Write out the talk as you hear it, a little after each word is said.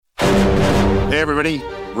Hey everybody,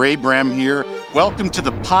 Ray Brem here. Welcome to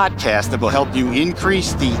the podcast that will help you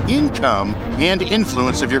increase the income and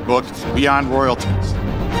influence of your book beyond royalties.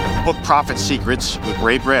 Book Profit Secrets with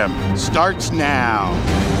Ray Brem starts now.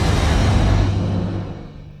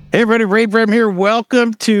 Hey everybody, Ray Brem here.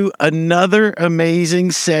 Welcome to another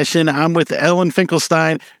amazing session. I'm with Ellen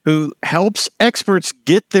Finkelstein, who helps experts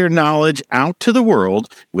get their knowledge out to the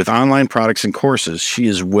world with online products and courses. She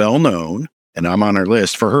is well known, and I'm on her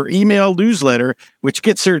list, for her email newsletter, which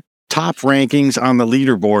gets her top rankings on the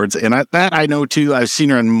leaderboards. And that I know too. I've seen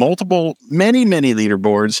her on many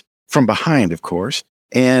leaderboards from behind, of course.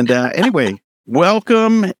 And anyway,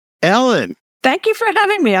 welcome, Ellen. Thank you for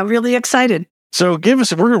having me. I'm really excited. So we're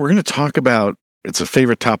going to talk about, it's a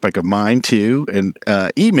favorite topic of mine too, and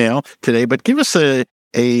email today, but give us a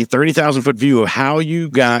 30,000 foot view of how you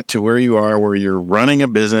got to where you are, where you're running a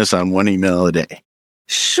business on one email a day.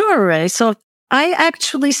 Sure, Ray. So I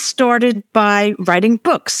actually started by writing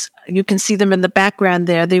books. You can see them in the background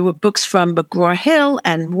there. They were books from McGraw-Hill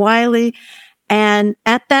and Wiley. And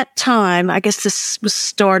at that time, I guess this was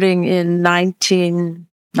starting in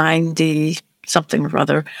 1990, something or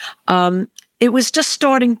other. It was just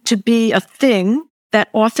starting to be a thing that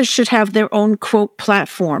authors should have their own quote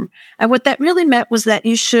platform. And what that really meant was that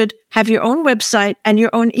you should have your own website and your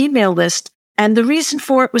own email list. And the reason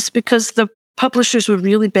for it was because the publishers were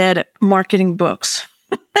really bad at marketing books.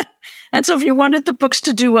 And so if you wanted the books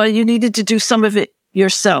to do well, you needed to do some of it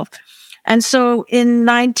yourself. And so in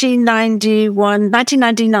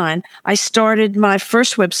 1999, I started my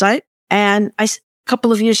first website. And a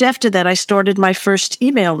couple of years after that, I started my first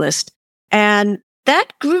email list. And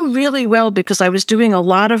that grew really well because I was doing a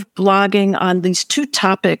lot of blogging on these two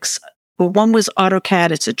topics. Well, one was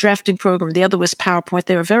AutoCAD. It's a drafting program. The other was PowerPoint.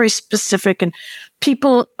 They were very specific, and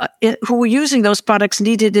people who were using those products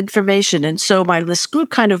needed information. And so my list grew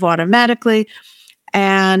kind of automatically.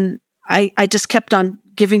 And I just kept on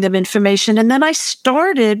giving them information. And then I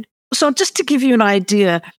started. So just to give you an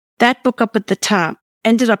idea, that book up at the top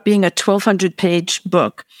ended up being a 1,200 page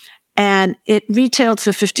book. And it retailed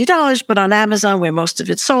for $50, but on Amazon, where most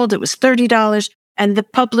of it sold, it was $30. And the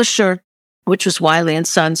publisher, which was Wiley and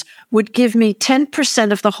Sons, would give me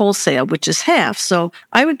 10% of the wholesale, which is half. So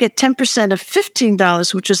I would get 10% of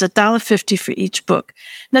 $15, which was $1.50 for each book.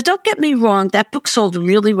 Now, don't get me wrong. That book sold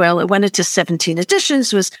really well. It went into 17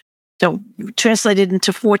 editions, was translated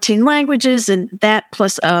into 14 languages, and that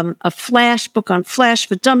plus a Flash book on Flash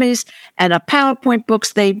for Dummies and a PowerPoint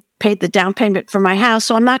books. They paid the down payment for my house,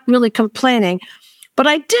 so I'm not really complaining. But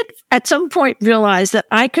I did at some point realize that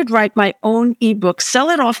I could write my own ebook, sell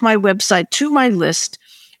it off my website to my list,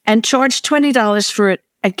 and charge $20 for it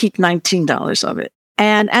and keep $19 of it.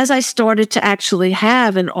 And as I started to actually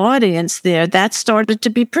have an audience there, that started to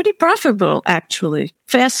be pretty profitable, actually.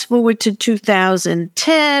 Fast forward to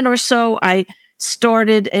 2010 or so, I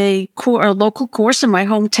started a local course in my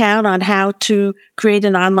hometown on how to create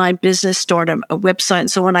an online business, start a website. And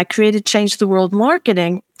so when I created Change the World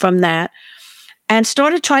Marketing from that, and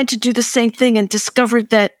started trying to do the same thing, and discovered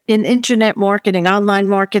that in internet marketing, online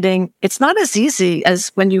marketing, it's not as easy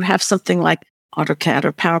as when you have something like AutoCAD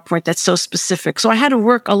or PowerPoint that's so specific. So I had to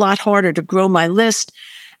work a lot harder to grow my list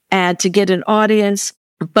and to get an audience.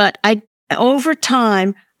 But over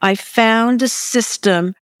time, I found a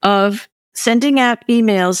system of sending out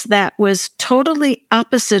emails that was totally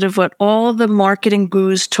opposite of what all the marketing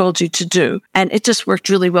gurus told you to do. And it just worked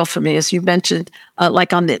really well for me, as you mentioned,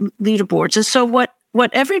 like on the leaderboards. And so what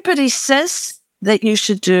everybody says that you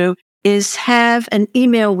should do is have an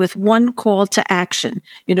email with one call to action.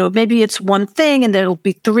 You know, maybe it's one thing and there'll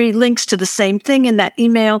be 3 links to the same thing in that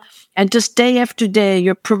email. And just day after day,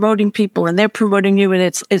 you're promoting people and they're promoting you. And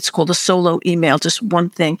it's called a solo email, just one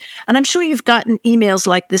thing. And I'm sure you've gotten emails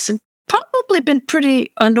like this and probably been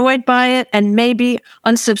pretty annoyed by it and maybe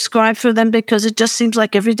unsubscribed for them because it just seems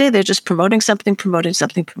like every day they're just promoting something.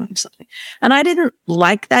 And I didn't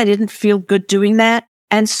like that. I didn't feel good doing that.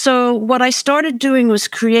 And so what I started doing was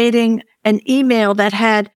creating an email that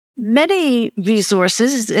had many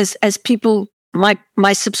resources as people, my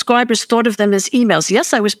subscribers thought of them as emails.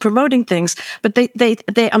 Yes, I was promoting things, but they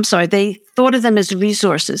thought of them as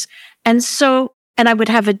resources. And I would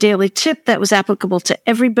have a daily tip that was applicable to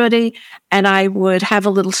everybody. And I would have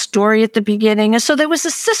a little story at the beginning. And so there was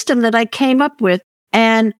a system that I came up with.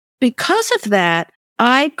 And because of that,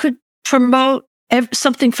 I could promote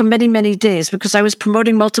something for many, many days because I was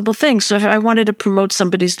promoting multiple things. So if I wanted to promote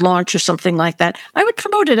somebody's launch or something like that, I would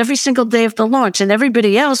promote it every single day of the launch. And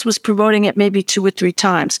everybody else was promoting it maybe 2 or 3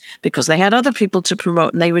 times because they had other people to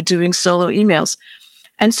promote and they were doing solo emails.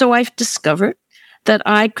 And so I've discovered that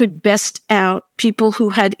I could best out people who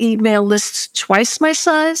had email lists twice my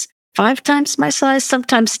size, 5 times my size,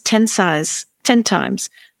 sometimes 10 times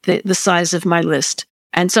the size of my list.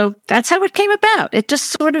 And so that's how it came about. It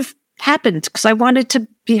just sort of happened because I wanted to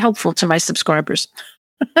be helpful to my subscribers.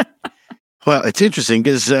 Well, it's interesting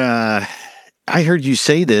because I heard you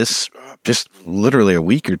say this just literally a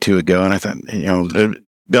week or two ago, and I thought, the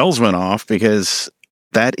bells went off because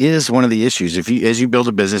that is one of the issues. As you build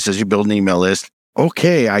a business, as you build an email list,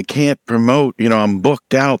 okay, I can't promote, I'm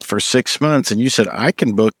booked out for 6 months. And you said, I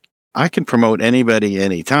can promote anybody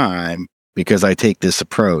anytime because I take this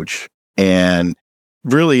approach. And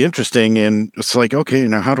really interesting. And it's like, okay,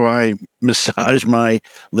 now how do I massage my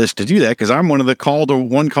list to do that? Because I'm one of the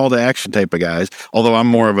one call to action type of guys, although I'm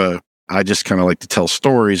more of I just kind of like to tell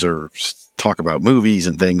stories or talk about movies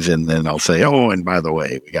and things. And then I'll say, oh, and by the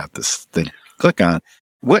way, we got this thing, click on.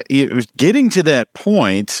 Getting to that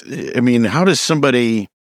point, I mean, how does somebody,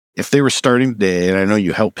 if they were starting today, and I know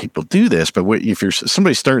you help people do this, but if you're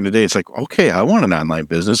somebody starting today, it's like, okay, I want an online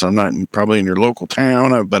business. I'm not probably in your local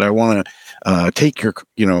town, but I want to take your,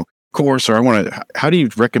 course, or how do you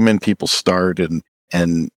recommend people start and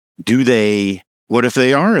what if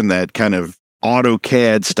they are in that kind of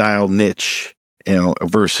AutoCAD style niche,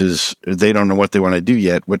 versus they don't know what they want to do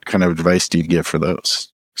yet? What kind of advice do you give for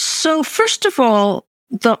those? So first of all,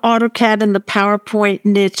 the AutoCAD and the PowerPoint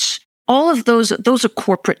niche, all of those are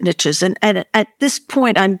corporate niches. And at this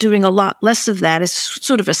point, I'm doing a lot less of that. It's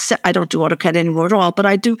sort of I don't do AutoCAD anymore at all, but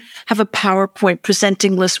I do have a PowerPoint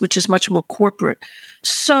presenting list, which is much more corporate.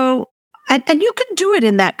 So, and you can do it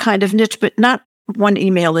in that kind of niche, but not one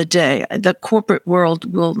email a day. The corporate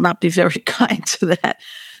world will not be very kind to that.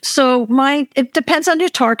 So it depends on your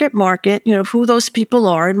target market, who those people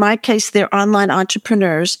are. In my case, they're online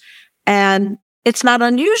entrepreneurs, and it's not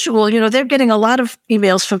unusual. They're getting a lot of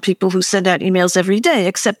emails from people who send out emails every day,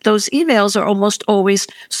 except those emails are almost always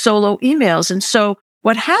solo emails. And so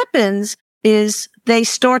what happens is they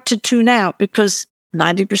start to tune out because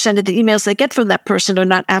 90% of the emails they get from that person are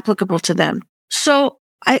not applicable to them. So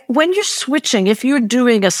when you're switching, if you're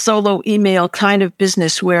doing a solo email kind of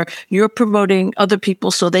business where you're promoting other people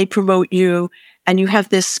so they promote you, and you have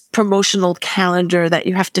this promotional calendar that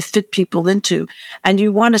you have to fit people into, and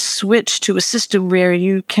you want to switch to a system where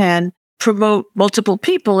you can promote multiple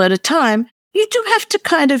people at a time, you do have to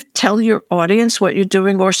kind of tell your audience what you're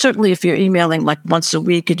doing, or certainly if you're emailing like once a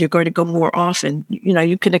week and you're going to go more often,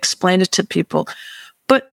 you can explain it to people.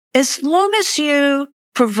 But as long as you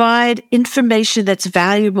provide information that's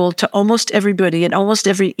valuable to almost everybody in almost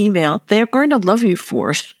every email, they're going to love you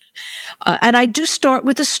for it. And I do start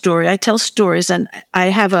with a story. I tell stories, and I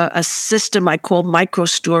have a system I call micro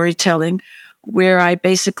storytelling, where I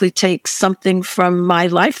basically take something from my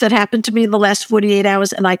life that happened to me in the last 48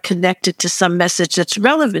 hours, and I connect it to some message that's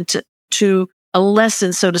relevant to a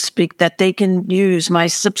lesson, so to speak, that they can use, my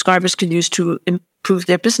subscribers can use to improve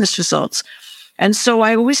their business results. And so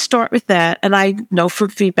I always start with that. And I know from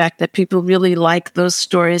feedback that people really like those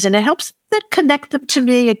stories, and it helps that connect them to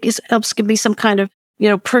me. It helps give me some kind of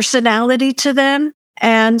personality to them.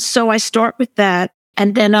 And so I start with that.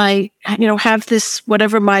 And then I, have this,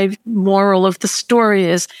 whatever my moral of the story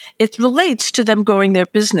is, it relates to them growing their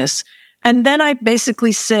business. And then I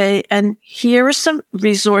basically say, and here are some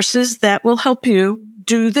resources that will help you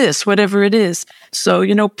do this, whatever it is. So,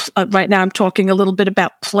 right now I'm talking a little bit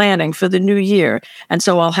about planning for the new year. And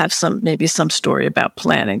so I'll have maybe some story about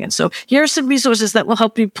planning. And so here are some resources that will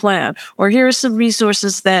help you plan, or here are some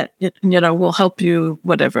resources that, will help you,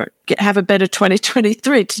 whatever, have a better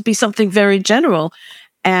 2023, to be something very general.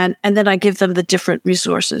 And then I give them the different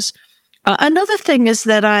resources. Another thing is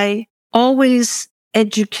that I always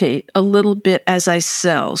educate a little bit as I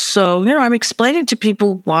sell. So, I'm explaining to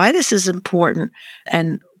people why this is important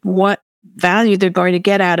and what value they're going to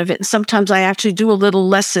get out of it. And sometimes I actually do a little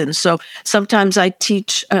lesson. So sometimes I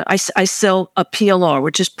teach, I sell a PLR,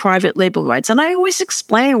 which is private label rights. And I always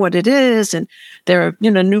explain what it is. And there are,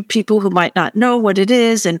 new people who might not know what it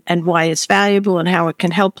is and why it's valuable and how it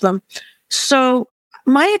can help them. So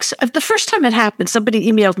the first time it happened, somebody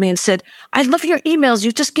emailed me and said, I love your emails.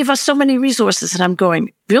 You just give us so many resources. And I'm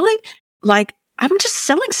going, really? Like, I'm just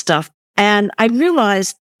selling stuff. And I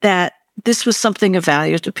realized that this was something of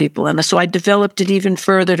value to people. And so I developed it even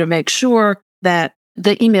further to make sure that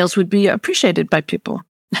the emails would be appreciated by people.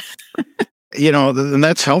 And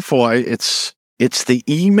that's helpful. It's the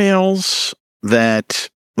emails that,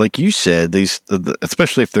 like you said,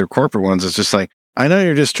 especially if they're corporate ones, it's just like, I know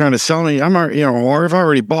you're just trying to sell me. Or I've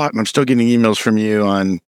already bought and I'm still getting emails from you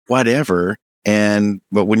on whatever.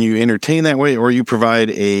 But when you entertain that way, or you provide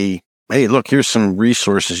hey, look, here's some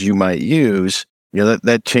resources you might use,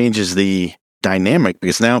 that changes the dynamic,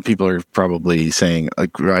 because now people are probably saying,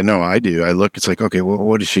 like, I know I do. I look, it's like, okay, well,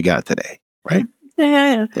 what has she got today? Right.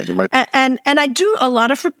 Yeah. And I do a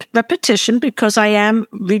lot of repetition because I am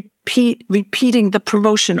repeating the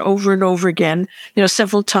promotion over and over again,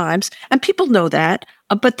 several times. And people know that.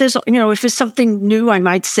 But there's, if it's something new, I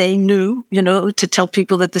might say new, to tell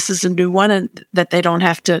people that this is a new one and that they don't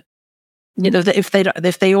have to, that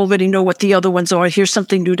if they already know what the other ones are, here's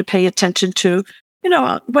something new to pay attention to,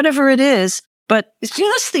 whatever it is. But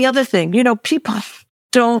that's the other thing, people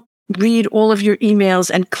don't read all of your emails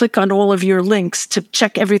and click on all of your links to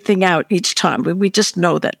check everything out each time. We just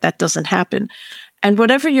know that doesn't happen. And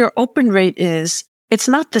whatever your open rate is, it's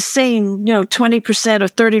not the same, 20% or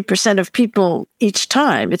 30% of people each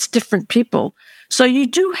time. It's different people. So you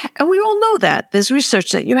do, and we all know that. There's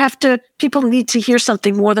research that people need to hear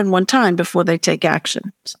something more than one time before they take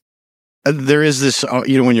action. There is this,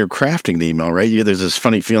 when you're crafting the email, right? There's this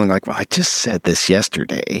funny feeling like, well, I just said this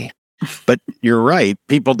yesterday. But you're right.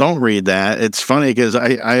 People don't read that. It's funny because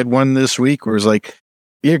I had one this week where it was like,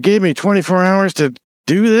 you gave me 24 hours to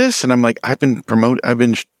do this. And I'm like, I've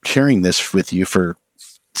been sharing this with you for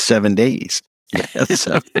 7 days. Yeah,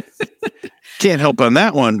 so can't help on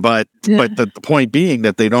that one. But the point being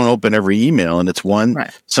that they don't open every email, and it's one.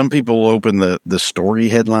 Right. Some people open the story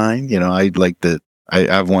headline. I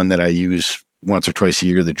have one that I use once or twice a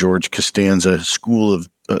year, the George Costanza School of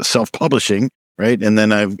Self-Publishing. Right. And then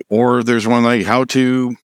there's one like how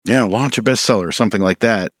to, launch a bestseller or something like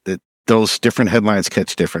that, that those different headlines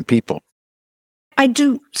catch different people. I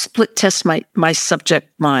do split test my subject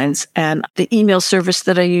lines, and the email service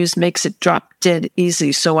that I use makes it drop dead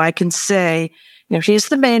easy. So I can say, here's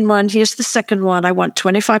the main one. Here's the second one. I want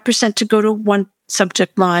 25% to go to one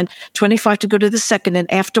subject line, 25 to go to the second.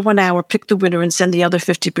 And after 1 hour, pick the winner and send the other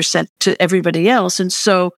 50% to everybody else. And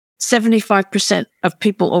so 75% of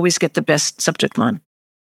people always get the best subject line.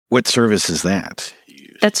 What service is that?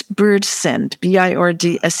 That's BirdSend,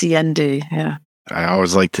 BirdSend. Yeah. I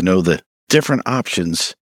always like to know the different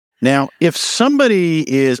options. Now, if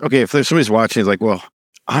somebody's watching, is like, well,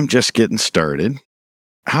 I'm just getting started.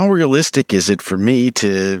 How realistic is it for me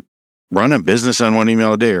to run a business on one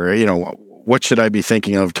email a day? Or, what should I be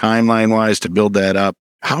thinking of timeline-wise to build that up?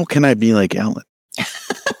 How can I be like Ellen?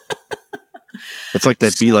 It's like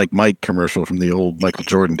that Be Like Mike commercial from the old Michael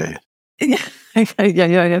Jordan days.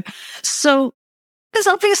 Yeah. So there's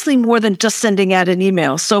obviously more than just sending out an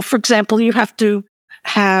email. So, for example, you have to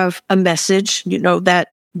have a message, that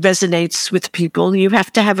resonates with people. You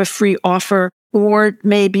have to have a free offer, or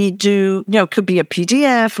maybe could be a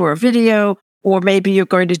PDF or a video, or maybe you're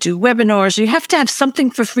going to do webinars. You have to have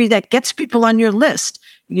something for free that gets people on your list.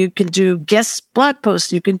 You can do guest blog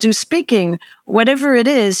posts. You can do speaking, whatever it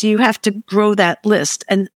is, you have to grow that list.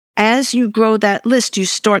 And as you grow that list, you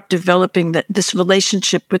start developing this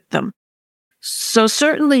relationship with them. So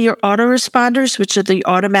certainly your autoresponders, which are the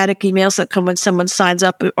automatic emails that come when someone signs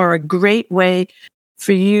up, are a great way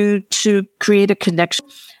for you to create a connection.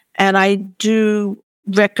 And I do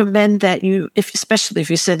recommend that especially if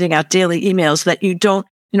you're sending out daily emails, that you don't,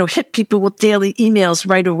 hit people with daily emails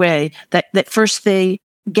right away, that first they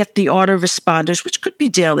get the autoresponders, which could be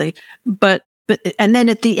daily, but and then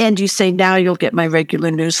at the end you say, now you'll get my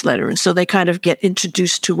regular newsletter. And so they kind of get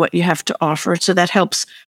introduced to what you have to offer. So that helps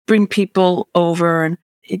bring people over. And,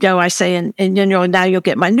 I say, and now you'll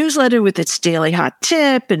get my newsletter with its daily hot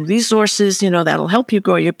tip and resources, that'll help you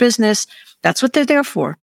grow your business. That's what they're there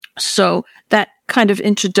for. So that kind of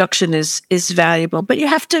introduction is valuable, but you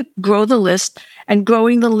have to grow the list, and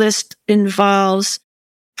growing the list involves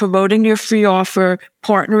promoting your free offer,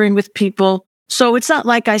 partnering with people. So it's not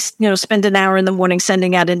like I, spend an hour in the morning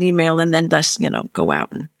sending out an email and then just, go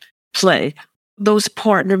out and play. Those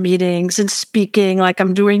partner meetings and speaking like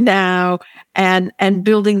I'm doing now, and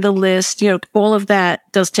building the list, all of that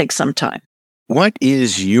does take some time. What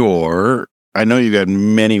is I know you got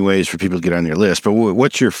many ways for people to get on your list, but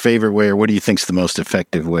what's your favorite way, or what do you think is the most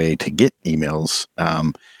effective way to get emails?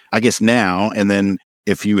 I guess now, and then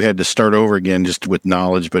if you had to start over again, just with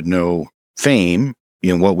knowledge but no fame,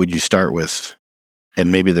 what would you start with?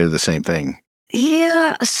 And maybe they're the same thing.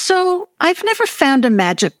 Yeah. So I've never found a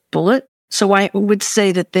magic bullet. So I would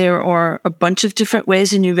say that there are a bunch of different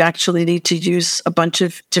ways, and you actually need to use a bunch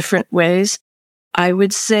of different ways. I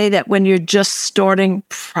would say that when you're just starting,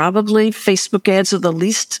 probably Facebook ads are the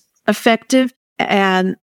least effective.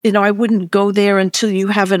 And, I wouldn't go there until you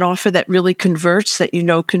have an offer that really converts, that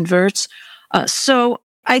converts. So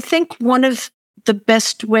I think one of the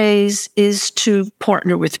best ways is to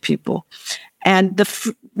partner with people. And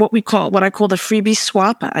what I call the freebie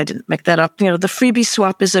swap. I didn't make that up. The freebie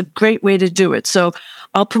swap is a great way to do it. So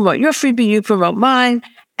I'll promote your freebie, you promote mine.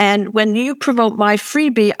 And when you promote my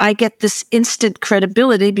freebie, I get this instant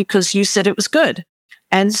credibility because you said it was good.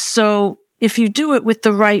 And so if you do it with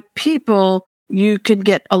the right people, you can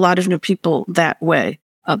get a lot of new people that way.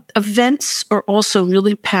 Events are also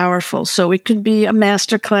really powerful. So it could be a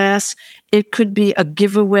masterclass, it could be a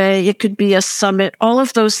giveaway, it could be a summit, all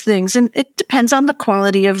of those things. And it depends on the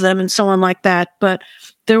quality of them and so on like that. But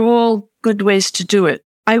they're all good ways to do it.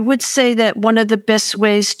 I would say that one of the best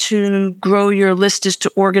ways to grow your list is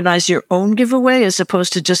to organize your own giveaway as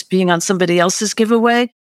opposed to just being on somebody else's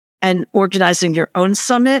giveaway and organizing your own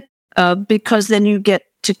summit, because then you get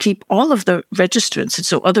to keep all of the registrants. And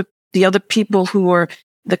so the other people who are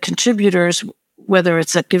the contributors, whether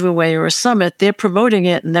it's a giveaway or a summit, they're promoting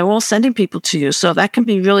it and they're all sending people to you. So that can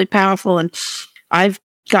be really powerful. And I've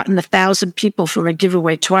gotten 1,000 people from a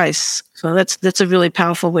giveaway twice. So that's a really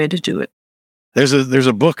powerful way to do it. There's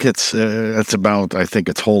a book that's about, I think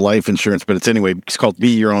it's whole life insurance, but it's called Be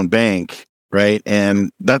Your Own Bank, right?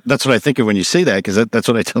 And that's what I think of when you say that, because that's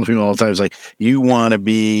what I tell people all the time. It's like, you want to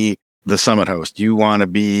be the summit host, you want to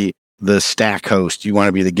be the stack host, you want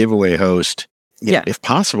to be the giveaway host. Yeah, if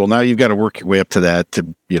possible. Now you've got to work your way up to that,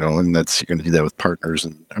 and you're going to do that with partners.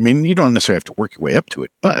 And I mean, you don't necessarily have to work your way up to it,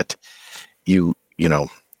 but meeting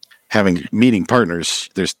partners,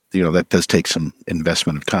 that does take some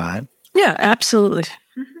investment of time. Yeah, absolutely.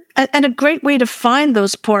 Mm-hmm. And a great way to find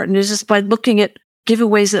those partners is by looking at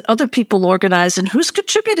giveaways that other people organize and who's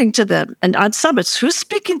contributing to them, and on summits, who's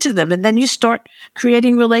speaking to them. And then you start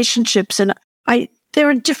creating relationships. And there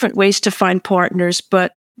are different ways to find partners,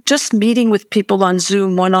 but just meeting with people on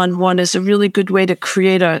Zoom one-on-one is a really good way to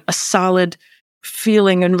create a solid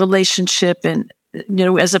feeling and relationship. And,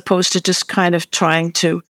 as opposed to just kind of trying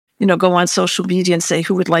to, go on social media and say,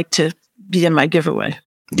 who would like to be in my giveaway?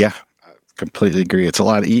 Yeah. Completely agree. It's a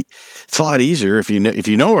lot easier if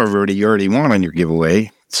you know everybody you already want on your giveaway.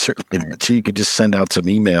 Certainly, so you could just send out some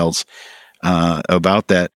emails about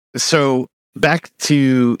that. So back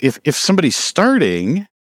to if somebody's starting,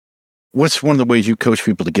 what's one of the ways you coach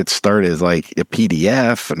people to get started? Is like a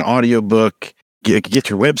PDF, an audiobook, get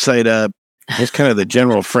your website up. That's kind of the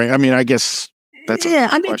general frame. I mean, I guess that's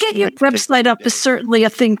get your website up is certainly a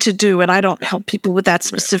thing to do, and I don't help people with that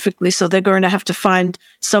specifically. So they're going to have to find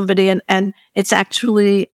somebody, and it's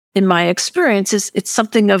actually, in my experience, it's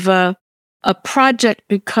something of a project,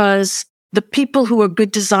 because the people who are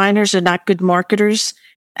good designers are not good marketers,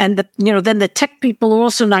 and then the tech people are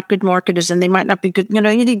also not good marketers, and they might not be good. You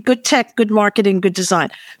need good tech, good marketing, good design.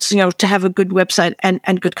 So to have a good website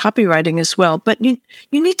and good copywriting as well. But you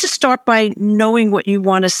need to start by knowing what you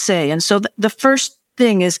want to say. And so the first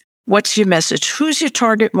thing is, what's your message? Who's your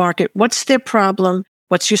target market? What's their problem?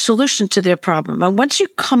 What's your solution to their problem? And once you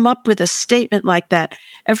come up with a statement like that,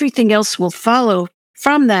 everything else will follow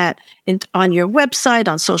from that on your website,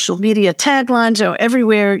 on social media, taglines, or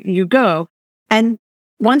everywhere you go. And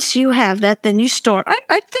once you have that, then you start.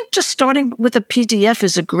 I think just starting with a PDF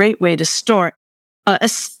is a great way to start.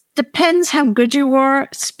 Depends how good you are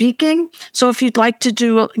speaking. So if you'd like to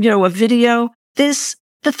do, a video, the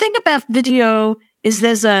thing about video is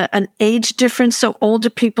there's an age difference. So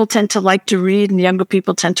older people tend to like to read and younger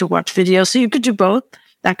people tend to watch video. So you could do both,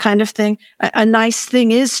 that kind of thing. A nice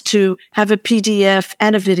thing is to have a PDF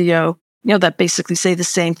and a video, that basically say the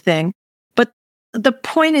same thing. But the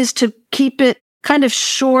point is to keep it kind of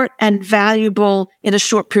short and valuable in a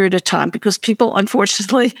short period of time, because people,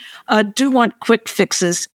 unfortunately, do want quick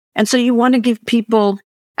fixes. And so you want to give people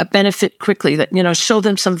a benefit quickly, that, show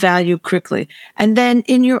them some value quickly. And then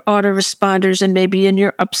in your autoresponders and maybe in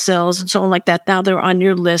your upsells and so on like that, now they're on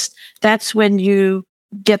your list. That's when you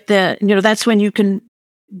get that's when you can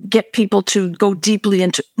get people to go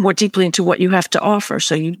more deeply into what you have to offer.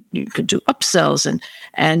 So you could do upsells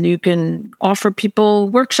and you can offer people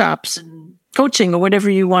workshops and coaching or whatever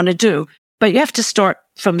you want to do, but you have to start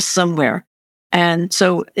from somewhere. And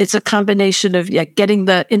so it's a combination of getting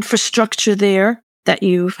the infrastructure there that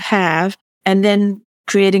you have, and then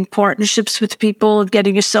creating partnerships with people and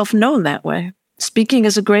getting yourself known that way. Speaking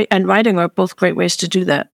and writing are both great ways to do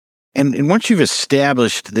that. And once you've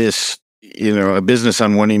established this, a business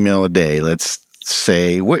on one email a day, let's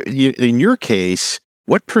say, in your case,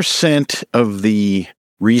 what % of the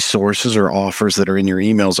resources or offers that are in your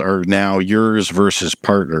emails are now yours versus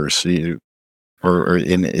partners? Or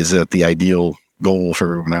is that the ideal goal for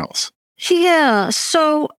everyone else? Yeah.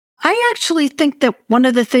 So I actually think that one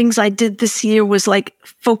of the things I did this year was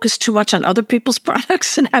focus too much on other people's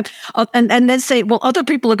products and then say, well, other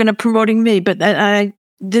people are going to promoting me. But I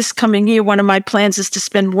this coming year, one of my plans is to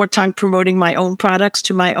spend more time promoting my own products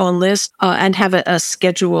to my own list and have a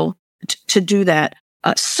schedule to do that.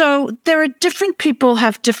 So there are different people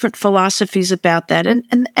have different philosophies about that, and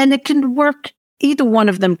it can work. Either one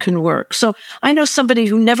of them can work. So I know somebody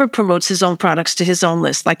who never promotes his own products to his own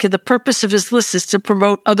list. Like the purpose of his list is to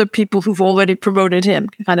promote other people who've already promoted him,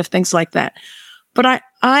 kind of things like that. But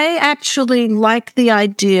I actually like the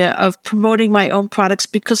idea of promoting my own products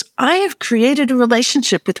because I have created a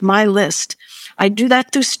relationship with my list. I do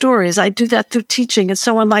that through stories. I do that through teaching and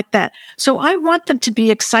so on like that. So I want them to be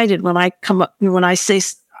excited when I say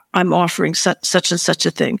I'm offering such and such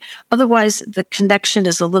a thing. Otherwise, the connection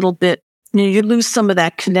is a little bit, you lose some of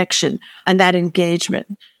that connection and that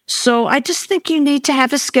engagement. So I just think you need to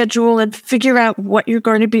have a schedule and figure out what you're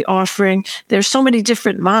going to be offering. There's so many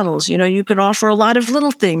different models. You can offer a lot of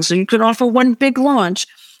little things, or you can offer one big launch.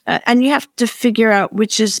 And you have to figure out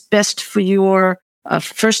which is best for your,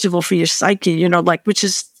 first of all, for your psyche, which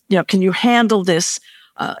is, can you handle this?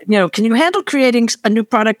 Can you handle creating a new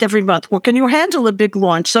product every month? Or can you handle a big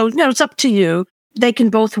launch? So, it's up to you. They can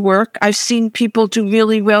both work. I've seen people do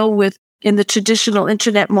really well in the traditional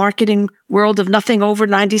internet marketing world of nothing over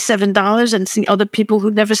 $97 and see other people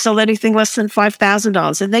who never sell anything less than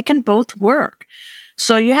 $5,000, and they can both work.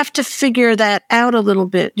 So you have to figure that out a little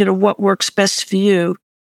bit, what works best for you.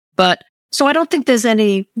 But so I don't think there's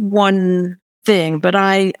any one thing, but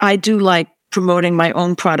I do like promoting my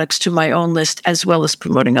own products to my own list as well as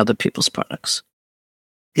promoting other people's products.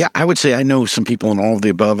 Yeah, I would say I know some people in all of the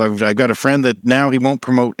above. I've got a friend that now he won't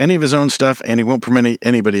promote any of his own stuff, and he won't promote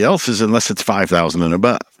anybody else's unless it's 5,000 and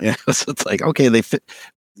above. So it's like, okay, they fit,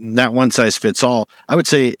 not one size fits all. I would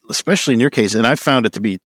say, especially in your case, and I've found it to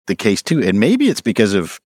be the case too, and maybe it's because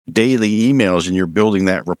of daily emails and you're building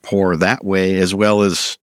that rapport that way, as well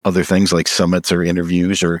as other things like summits or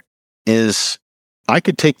interviews, is I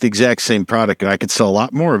could take the exact same product and I could sell a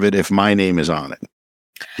lot more of it if my name is on it.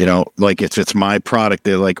 Like if it's my product,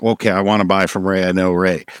 they're like, okay, I want to buy from Ray. I know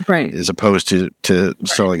Ray, right? As opposed to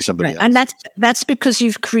selling somebody else. And that's because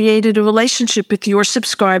you've created a relationship with your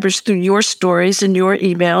subscribers through your stories and your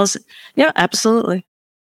emails. Yeah, absolutely.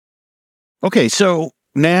 Okay, so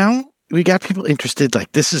now we got people interested.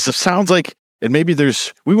 Like sounds like, and maybe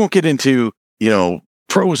we won't get into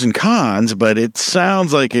pros and cons, but it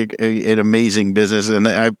sounds like an amazing business. And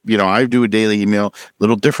I do a daily email, a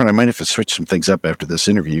little different. I might have to switch some things up after this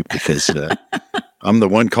interview because I'm the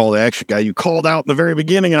one call to action guy you called out in the very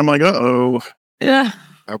beginning. And I'm like, uh-oh. Yeah.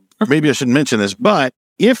 Maybe I shouldn't mention this, but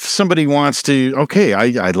if somebody wants to, okay,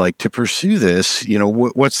 I'd like to pursue this,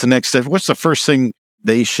 what's the next step? What's the first thing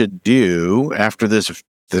they should do after this,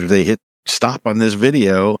 that they hit stop on this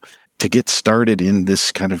video to get started in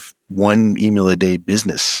this kind of one email a day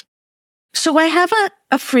business? So I have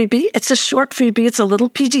a freebie. It's a short freebie. It's a little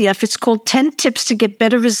PDF. It's called 10 Tips to Get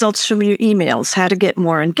Better Results from Your Emails, How to Get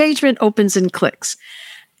More Engagement, Opens, and Clicks.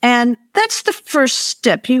 And that's the first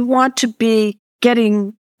step. You want to be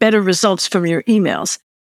getting better results from your emails.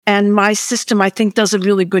 And my system, I think, does a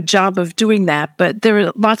really good job of doing that. But there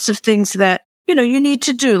are lots of things that you need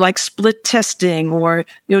to do, like split testing or,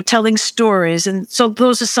 telling stories. And so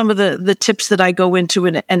those are some of the tips that I go into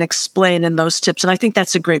and explain in those tips. And I think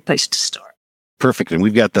that's a great place to start. Perfect. And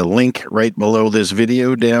we've got the link right below this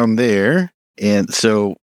video down there. And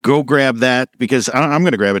so go grab that, because I'm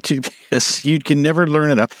going to grab it too, because you can never learn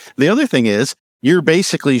enough. The other thing is you're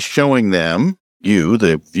basically showing them, you,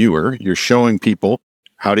 the viewer, you're showing people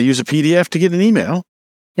how to use a PDF to get an email.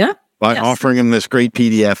 Yeah. By offering them this great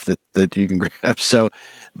PDF that you can grab. So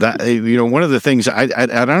that, one of the things I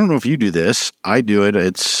don't know if you do this, I do it.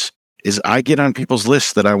 Is I get on people's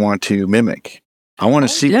lists that I want to mimic. I want to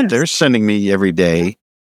see what they're sending me every day.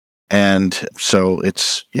 And so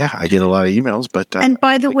I get a lot of emails, but. And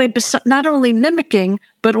by the way, not only mimicking,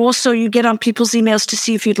 but also you get on people's emails to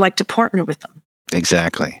see if you'd like to partner with them.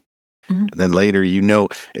 Exactly. And then later,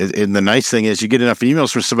 and the nice thing is you get enough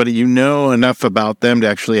emails from somebody, enough about them to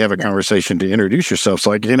actually have a conversation to introduce yourself. So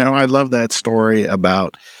like, I love that story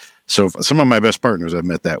about, so some of my best partners I've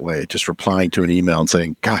met that way, just replying to an email and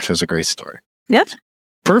saying, gosh, that's a great story. Yep.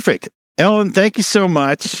 Perfect. Ellen, thank you so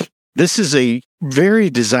much. This is a very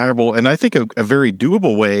desirable and I think a very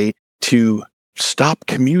doable way to stop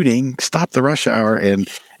commuting, stop the rush hour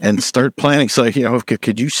and start planning. So,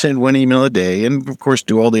 could you send one email a day and of course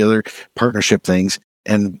do all the other partnership things?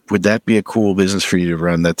 And would that be a cool business for you to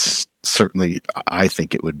run? That's certainly, I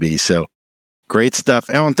think it would be. So great stuff.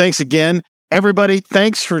 Ellen, thanks again. Everybody,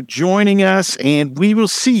 thanks for joining us and we will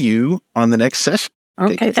see you on the next session.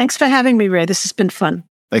 Okay. Thanks for having me, Ray. This has been fun.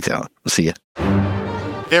 Thanks, Ellen. We'll see you.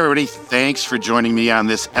 Hey, everybody. Thanks for joining me on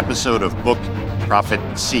this episode of Book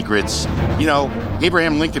nonprofit secrets. You know,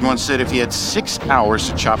 Abraham Lincoln once said if he had 6 hours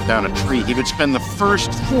to chop down a tree, he would spend the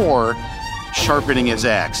first 4 sharpening his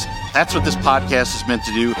axe. That's what this podcast is meant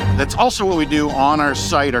to do. That's also what we do on our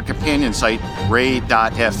site, our companion site,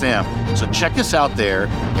 ray.fm. So check us out there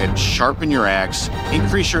and sharpen your axe,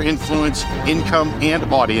 increase your influence, income, and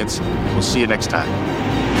audience. We'll see you next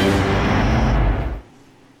time.